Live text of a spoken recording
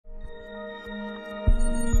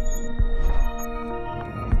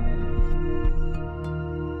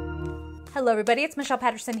Hello everybody, it's Michelle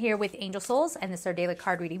Patterson here with Angel Souls, and this is our daily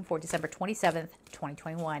card reading for December 27th,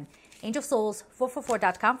 2021.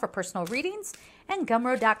 Angelsouls444.com for personal readings and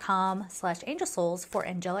gumroad.com/angelsouls for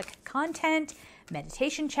angelic content,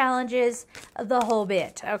 meditation challenges, the whole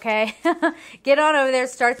bit, okay? Get on over there,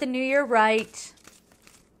 start the new year right.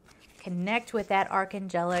 Connect with that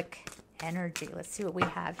archangelic energy. Let's see what we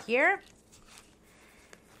have here.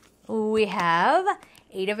 We have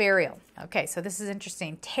Eight of Ariel. Okay, so this is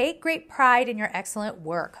interesting. Take great pride in your excellent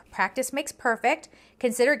work. Practice makes perfect.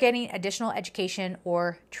 Consider getting additional education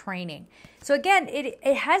or training. So again, it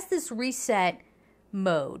has this reset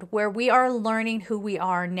mode where we are learning who we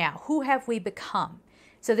are now. Who have we become?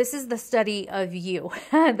 So this is the study of you.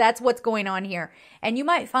 That's what's going on here. And you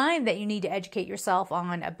might find that you need to educate yourself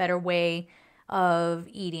on a better way of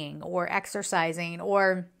eating or exercising,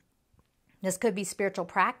 or this could be spiritual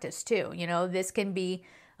practice too. You know, this can be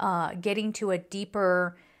getting to a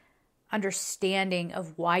deeper understanding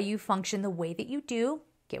of why you function the way that you do.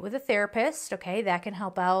 Get with a therapist, okay? That can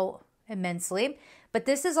help out immensely. But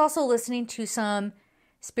this is also listening to some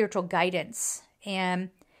spiritual guidance. And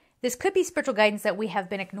this could be spiritual guidance that we have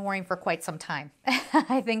been ignoring for quite some time.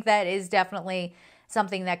 I think that is definitely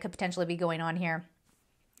something that could potentially be going on here.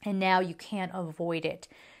 And now you can't avoid it.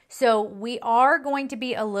 So we are going to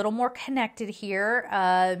be a little more connected here.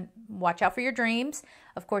 Watch out for your dreams.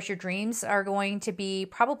 Of course, your dreams are going to be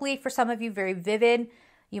probably, for some of you, very vivid.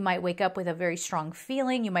 You might wake up with a very strong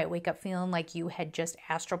feeling. You might wake up feeling like you had just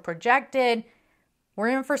astral projected. We're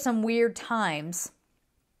in for some weird times,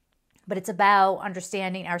 but it's about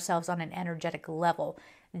understanding ourselves on an energetic level.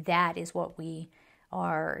 That is what we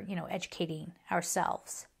are, educating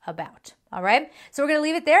ourselves about. All right. So we're going to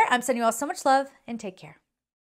leave it there. I'm sending you all so much love and take care.